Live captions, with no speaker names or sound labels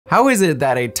How is it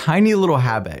that a tiny little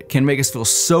habit can make us feel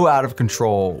so out of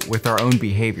control with our own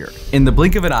behavior? In the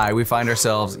blink of an eye, we find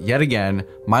ourselves yet again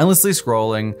mindlessly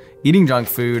scrolling, eating junk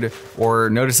food, or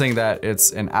noticing that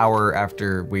it's an hour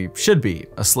after we should be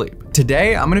asleep.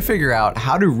 Today, I'm gonna figure out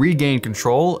how to regain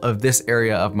control of this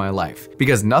area of my life,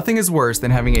 because nothing is worse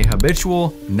than having a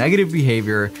habitual negative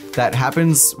behavior that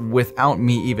happens without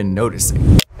me even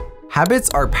noticing. Habits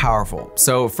are powerful,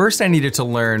 so first I needed to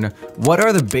learn what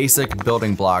are the basic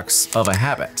building blocks of a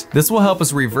habit. This will help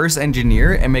us reverse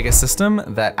engineer and make a system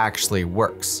that actually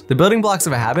works. The building blocks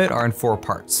of a habit are in 4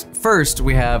 parts. First,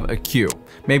 we have a cue.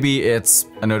 Maybe it's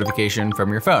a notification from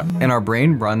your phone, and our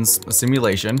brain runs a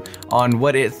simulation on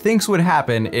what it thinks would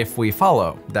happen if we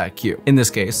follow that cue. In this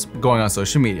case, going on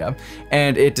social media,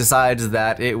 and it decides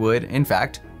that it would, in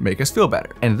fact, make us feel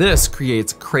better. And this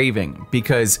creates craving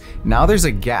because now there's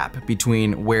a gap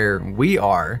between where we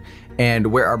are and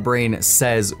where our brain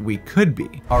says we could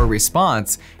be. Our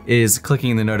response is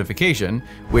clicking the notification,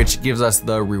 which gives us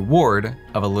the reward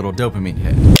of a little dopamine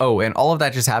hit. Oh, and all of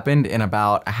that just happened in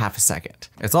about a half a second.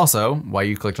 It's also why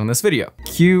you clicked on this video.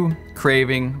 Cue,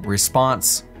 craving,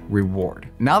 response, reward.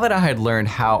 Now that I had learned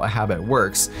how a habit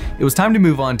works, it was time to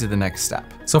move on to the next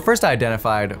step. So first I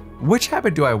identified, which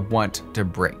habit do I want to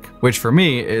break? Which for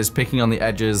me is picking on the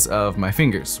edges of my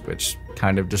fingers, which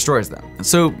kind of destroys them.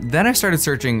 So then I started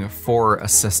searching for a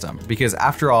system, because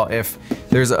after all, if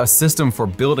there's a system for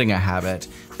building a habit,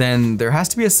 then there has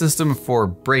to be a system for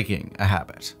breaking a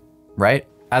habit, right?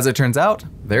 As it turns out,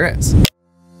 there is.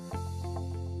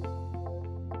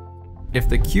 If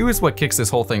the cue is what kicks this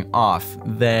whole thing off,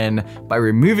 then by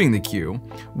removing the cue,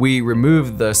 we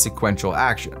remove the sequential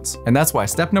actions. And that's why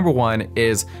step number 1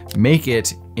 is make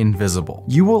it invisible.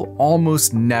 You will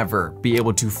almost never be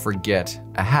able to forget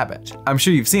a habit. I'm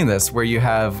sure you've seen this where you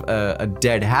have a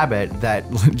dead habit that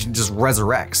just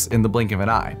resurrects in the blink of an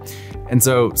eye. And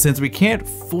so since we can't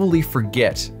fully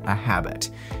forget a habit,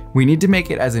 we need to make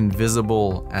it as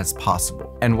invisible as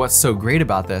possible. And what's so great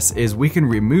about this is we can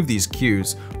remove these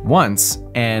cues once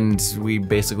and we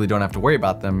basically don't have to worry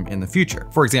about them in the future.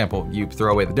 For example, you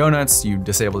throw away the donuts, you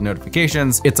disable the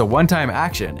notifications. It's a one-time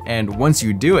action, and once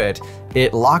you do it,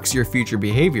 it locks your future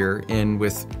behavior in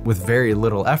with very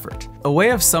little effort. A way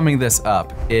of summing this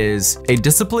up is a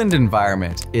disciplined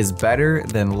environment is better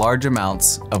than large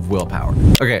amounts of willpower.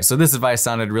 Okay, so this advice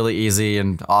sounded really easy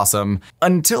and awesome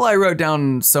until I wrote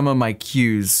down some of my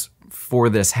cues for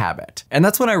this habit. And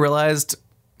that's when I realized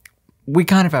we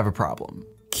kind of have a problem.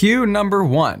 Cue number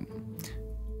 1,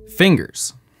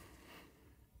 fingers.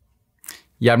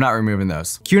 Yeah, I'm not removing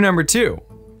those. Cue number 2,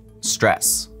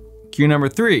 stress. Cue number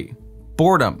 3,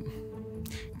 boredom.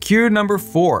 Cue number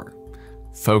 4,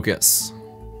 focus.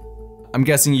 I'm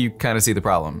guessing you kind of see the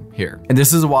problem here. And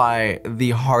this is why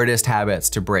the hardest habits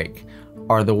to break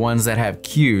are the ones that have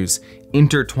cues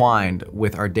intertwined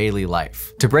with our daily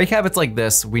life. To break habits like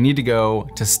this, we need to go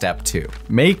to step 2,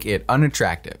 make it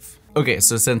unattractive. Okay,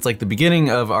 so since like the beginning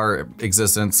of our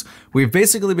existence, we've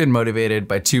basically been motivated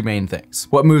by 2 main things: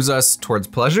 what moves us towards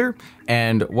pleasure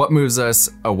and what moves us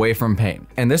away from pain.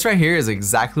 And this right here is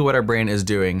exactly what our brain is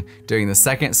doing during the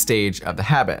second stage of the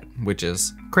habit, which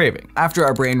is craving. After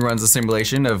our brain runs a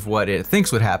simulation of what it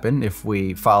thinks would happen if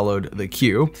we followed the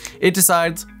cue, it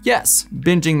decides, yes,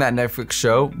 binging that Netflix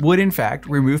show would in fact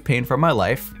remove pain from my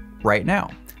life right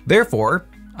now. Therefore,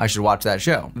 I should watch that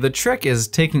show. The trick is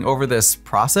taking over this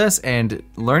process and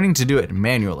learning to do it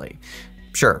manually.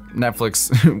 Sure,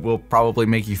 Netflix will probably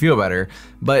make you feel better,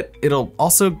 but it'll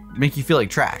also make you feel like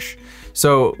trash.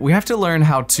 So we have to learn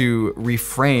how to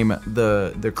reframe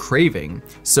the craving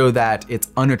so that it's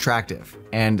unattractive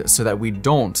and so that we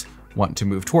don't want to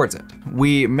move towards it.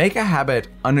 We make a habit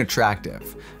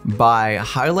unattractive by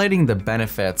highlighting the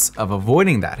benefits of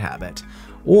avoiding that habit,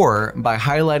 or by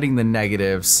highlighting the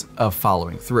negatives of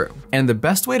following through. And the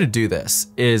best way to do this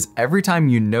is every time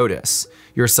you notice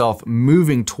yourself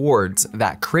moving towards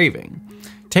that craving,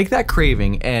 take that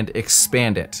craving and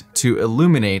expand it to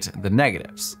illuminate the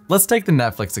negatives. Let's take the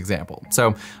Netflix example.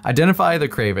 So identify the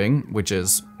craving, which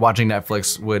is watching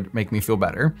Netflix would make me feel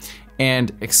better,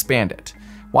 and expand it.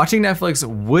 Watching Netflix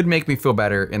would make me feel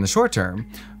better in the short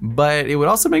term, but it would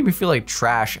also make me feel like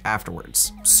trash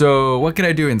afterwards. So what could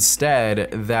I do instead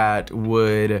that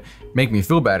would make me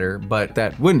feel better, but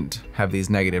that wouldn't have these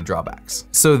negative drawbacks?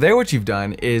 So there what you've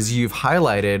done is you've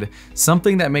highlighted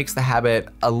something that makes the habit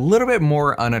a little bit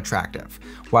more unattractive,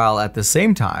 while at the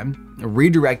same time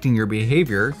redirecting your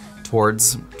behavior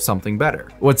towards something better.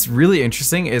 What's really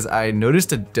interesting is I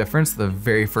noticed a difference the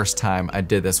very first time I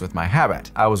did this with my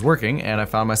habit. I was working and I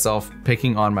found myself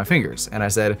picking on my fingers, and I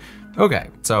said, Okay,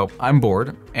 so I'm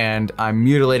bored and I'm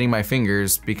mutilating my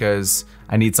fingers because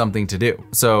I need something to do.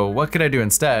 So what could I do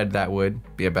instead that would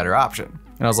be a better option?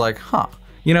 And I was like,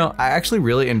 you know, I actually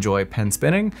really enjoy pen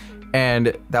spinning,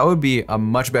 and that would be a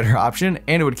much better option,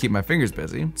 and it would keep my fingers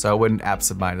busy, so I wouldn't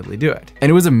absentmindedly do it. And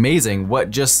it was amazing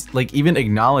what just like even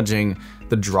acknowledging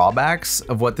the drawbacks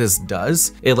of what this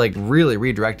does, it like really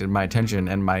redirected my attention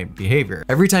and my behavior.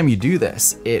 Every time you do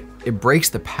this, it breaks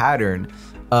the pattern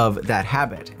of that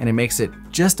habit, and it makes it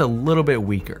just a little bit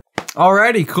weaker.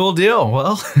 Alrighty, cool deal.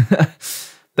 Well,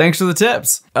 thanks for the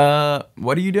tips.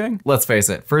 What are you doing? Let's face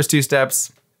it, first 2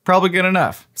 steps, probably good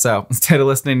enough. So instead of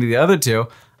listening to the other 2,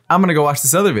 I'm gonna go watch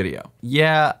this other video.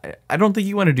 Yeah, I don't think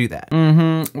you wanna do that.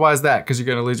 Why is that? Because you're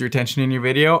gonna lose your attention in your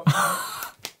video?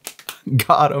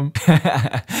 Got him.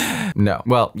 No,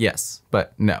 well, yes,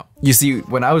 but no. You see,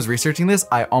 when I was researching this,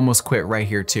 I almost quit right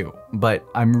here too, but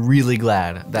I'm really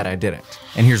glad that I didn't.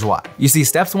 And here's why. You see,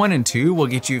 steps 1 and 2 will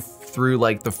get you through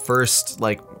like the first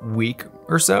week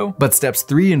or so, but steps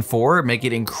 3 and 4 make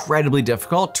it incredibly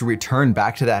difficult to return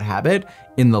back to that habit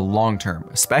in the long term,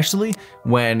 especially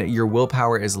when your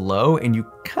willpower is low and you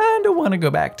kind of want to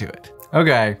go back to it.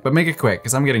 Okay, but make it quick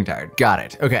because I'm getting tired. Got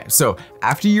it. Okay, so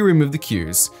after you remove the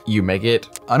cues, you make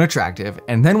it unattractive,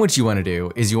 and then what you want to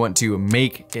do is you want to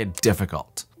make it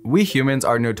difficult. We humans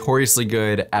are notoriously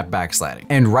good at backsliding.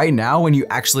 And right now, when you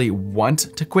actually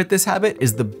want to quit this habit,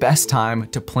 is the best time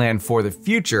to plan for the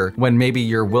future when maybe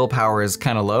your willpower is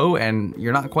kind of low and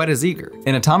you're not quite as eager.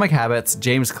 In Atomic Habits,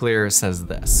 James Clear says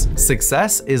this: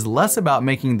 success is less about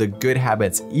making the good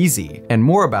habits easy and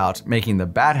more about making the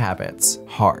bad habits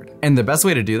hard. And the best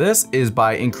way to do this is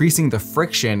by increasing the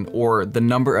friction or the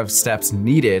number of steps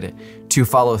needed to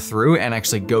follow through and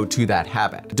actually go to that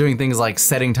habit. Doing things like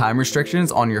setting time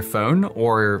restrictions on your phone,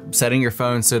 or setting your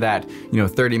phone so that,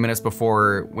 30 minutes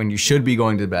before when you should be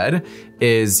going to bed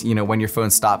is, when your phone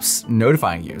stops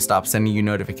notifying you, stops sending you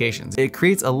notifications. It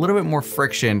creates a little bit more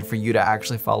friction for you to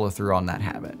actually follow through on that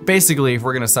habit. Basically, if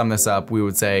we're gonna sum this up, we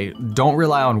would say, don't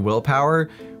rely on willpower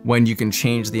when you can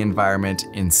change the environment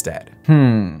instead.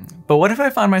 But what if I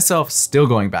find myself still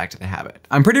going back to the habit?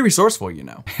 I'm pretty resourceful, you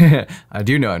know. I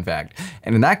do know, in fact.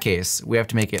 And in that case, we have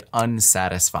to make it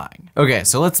unsatisfying. Okay,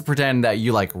 so let's pretend that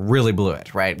you really blew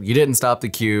it, right? You didn't stop the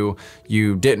cue,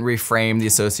 you didn't reframe the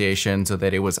association so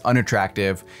that it was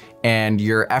unattractive, and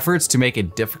your efforts to make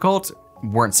it difficult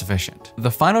weren't sufficient.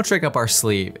 The final trick up our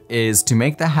sleeve is to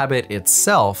make the habit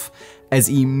itself as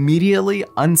immediately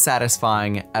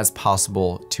unsatisfying as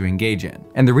possible to engage in.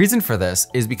 And the reason for this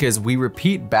is because we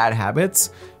repeat bad habits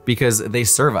because they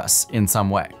serve us in some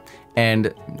way,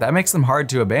 and that makes them hard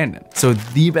to abandon. So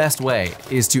the best way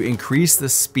is to increase the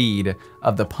speed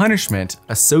of the punishment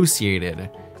associated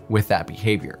with that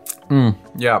behavior.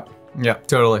 Yeah,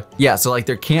 totally. Yeah, so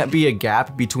there can't be a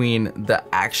gap between the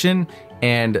action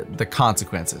and the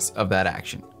consequences of that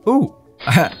action. Ooh,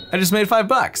 I just made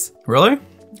 $5. Really?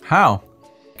 How?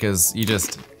 Because you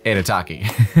just ate a Taki.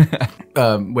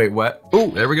 Wait, what? Oh,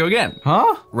 there we go again.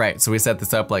 Huh? Right, so we set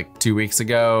this up 2 weeks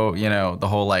ago, the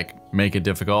whole make it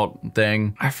difficult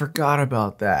thing. I forgot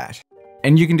about that.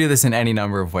 And you can do this in any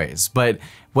number of ways, but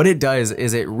what it does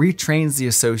is it retrains the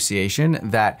association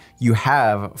that you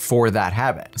have for that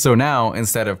habit. So now,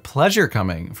 instead of pleasure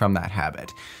coming from that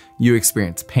habit, you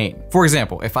experience pain. For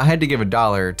example, if I had to give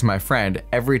 $1 to my friend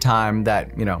every time that,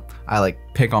 I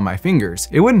pick on my fingers,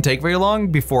 it wouldn't take very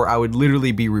long before I would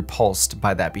literally be repulsed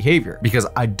by that behavior because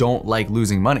I don't like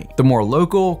losing money. The more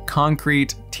local,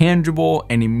 concrete, tangible,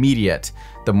 and immediate,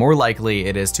 the more likely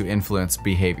it is to influence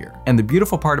behavior. And the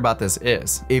beautiful part about this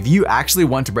is, if you actually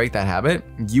want to break that habit,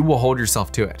 you will hold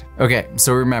yourself to it. Okay,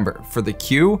 so remember, for the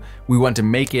cue, we want to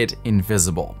make it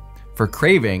invisible. For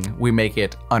craving, we make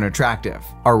it unattractive.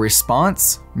 Our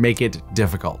response, make it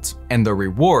difficult. And the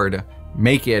reward,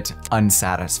 make it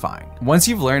unsatisfying. Once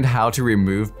you've learned how to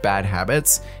remove bad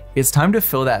habits, it's time to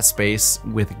fill that space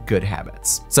with good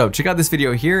habits. So check out this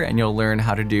video here and you'll learn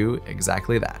how to do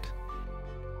exactly that.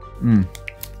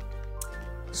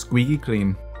 Squeaky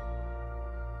clean.